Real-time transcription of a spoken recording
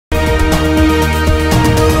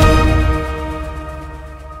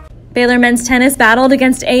Baylor men's tennis battled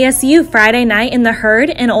against ASU Friday night in the Herd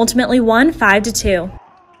and ultimately won 5-2.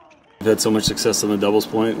 We've had so much success on the doubles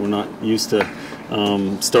point. We're not used to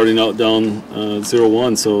starting out down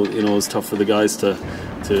 0-1, so it was tough for the guys to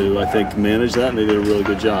I think manage that, and they did a really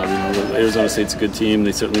good job. Arizona State's a good team.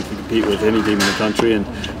 They certainly can compete with any team in the country, and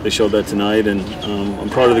they showed that tonight. And I'm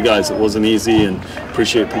proud of the guys. It wasn't easy, and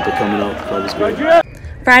appreciate people coming out. That was great.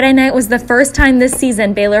 Friday night was the first time this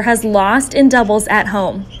season Baylor has lost in doubles at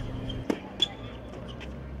home.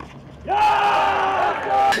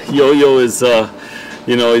 Yo-Yo is,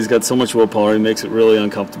 he's got so much willpower. He makes it really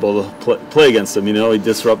uncomfortable to play against him. He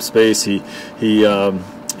disrupts space. He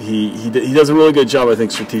does a really good job, I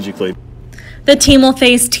think, strategically. The team will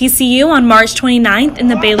face TCU on March 29th in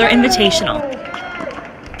the Baylor Invitational.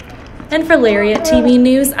 And for Lariat TV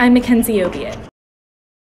News, I'm Mackenzie Oviatt.